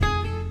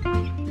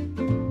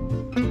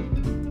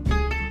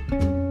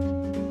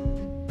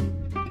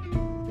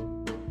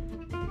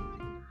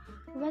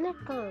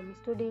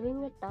to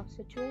dealing with tough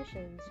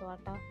situations or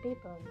tough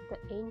people,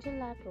 the angel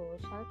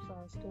approach helps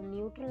us to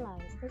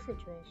neutralize the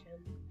situation.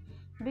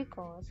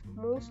 Because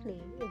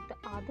mostly, if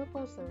the other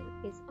person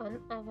is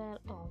unaware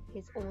of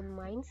his own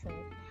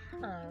mindset,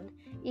 and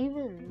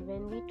even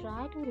when we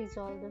try to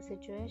resolve the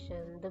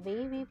situation, the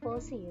way we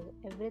perceive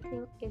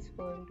everything is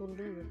going to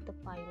lead the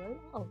final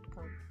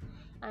outcome.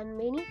 And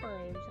many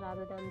times,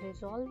 rather than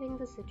resolving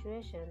the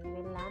situation,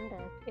 we land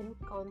up in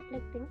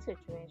conflicting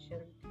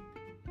situation.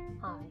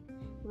 Hi,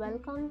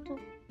 welcome to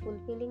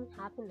Fulfilling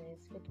Happiness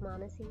with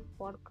Manasi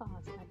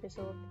podcast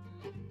episode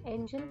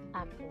Angel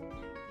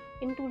Approach.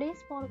 In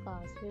today's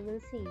podcast, we will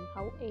see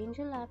how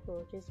Angel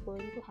Approach is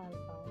going to help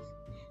us.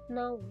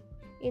 Now,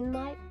 in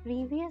my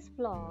previous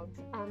vlogs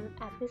and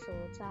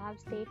episodes, I have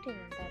stated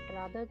that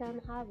rather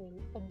than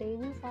having a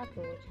devil's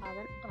approach, have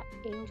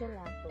an angel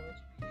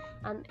approach.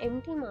 An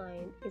empty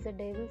mind is a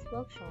devil's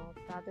workshop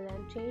rather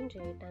than change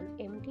it an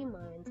empty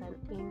mind's an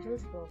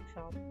angel's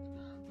workshop.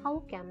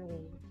 How can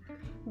we?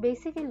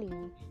 Basically,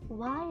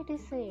 why it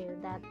is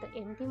said that the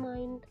empty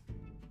mind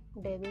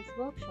devil's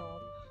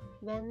workshop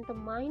when the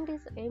mind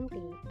is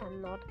empty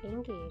and not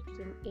engaged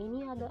in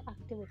any other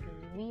activity,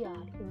 we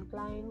are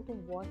inclined to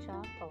watch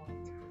our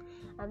thoughts.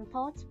 And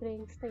thoughts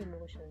brings the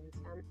emotions,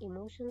 and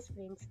emotions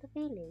brings the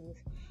feelings,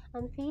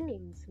 and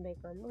feelings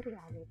become a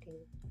reality.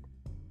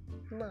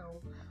 Now,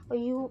 a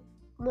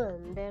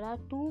human, there are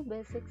two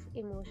basic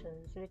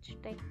emotions which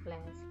take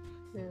place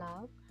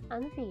love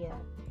and fear.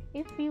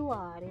 If you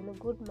are in a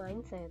good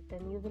mindset,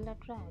 then you will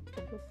attract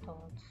the good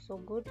thoughts, so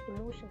good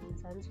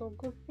emotions, and so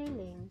good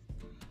feelings.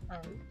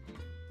 And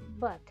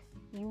but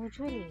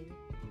usually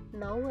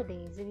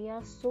nowadays we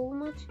are so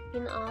much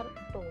in our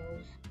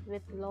toes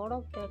with lot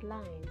of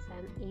deadlines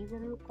and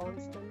even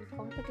constant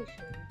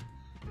competition.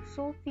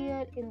 So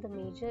fear in the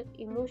major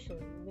emotion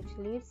which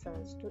leads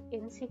us to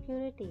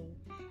insecurity,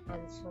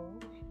 and so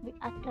we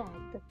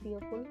attract the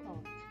fearful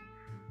thoughts.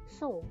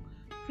 So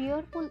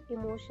fearful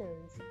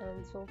emotions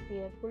and so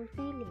fearful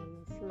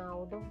feelings.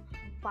 Now the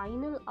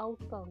final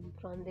outcome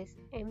from this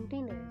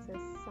emptiness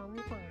is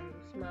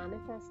sometimes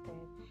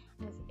manifested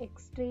as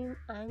extreme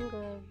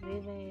anger,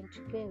 revenge,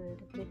 guilt,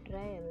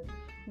 betrayal.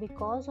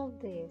 Because of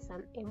this,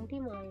 an empty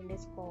mind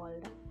is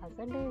called as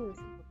a devil's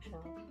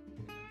workshop.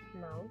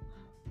 Now,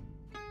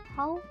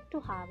 how to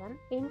have an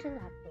angel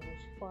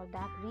approach? For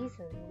that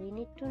reason, we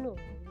need to know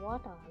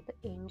what are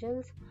the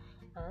angels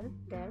and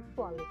their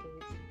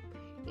qualities.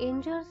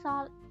 Angels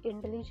are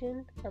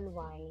intelligent and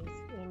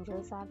wise.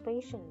 Angels are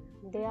patient.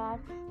 They are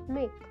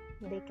meek.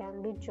 They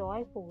can be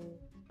joyful.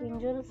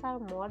 Angels are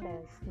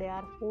modest. They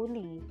are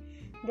holy.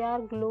 They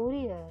are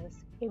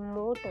glorious,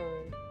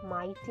 immortal,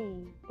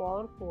 mighty,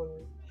 powerful.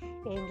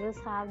 Angels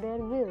have their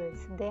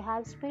wills. They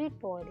have spirit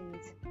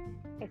bodies,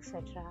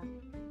 etc.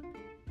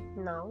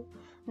 Now,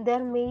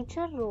 their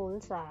major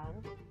roles are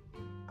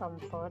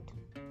comfort,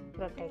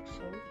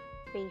 protection,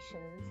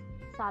 patience,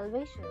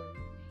 salvation,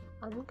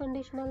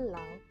 unconditional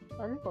love,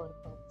 and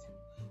purpose.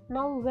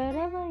 Now,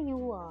 wherever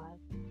you are,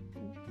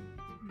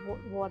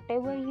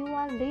 whatever you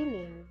are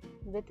dealing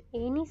with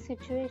any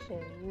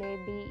situation,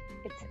 maybe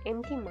it's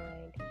empty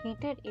mind,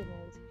 heated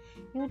events,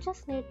 you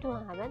just need to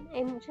have an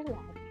angel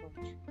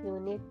approach. You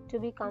need to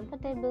be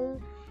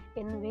comfortable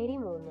in very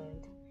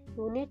moment.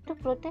 You need to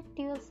protect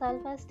your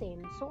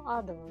self-esteem so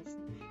others.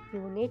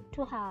 You need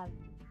to have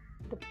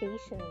the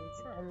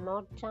patience and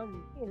not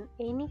jump in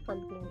any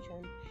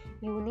conclusion.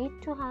 You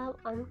need to have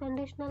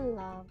unconditional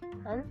love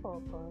and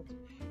purpose.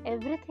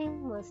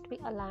 Everything must be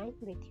aligned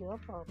with your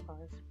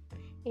purpose.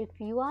 If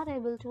you are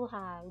able to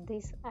have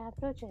these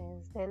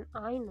approaches, then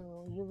I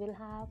know you will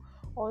have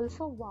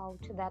also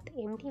vouched that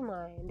empty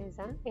mind is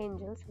an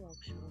angel's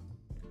workshop.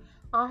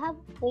 I have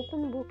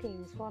opened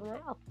bookings for my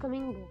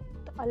upcoming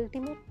book, The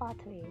Ultimate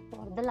Pathway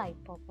for the Life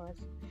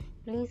Purpose.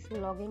 Please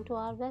log into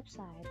our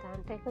website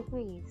and take a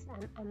quiz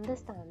and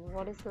understand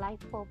what is life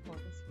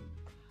purpose.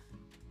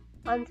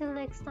 Until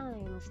next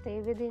time,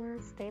 stay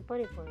within, stay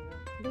Paripurna.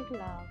 Big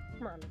love,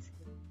 Manasi.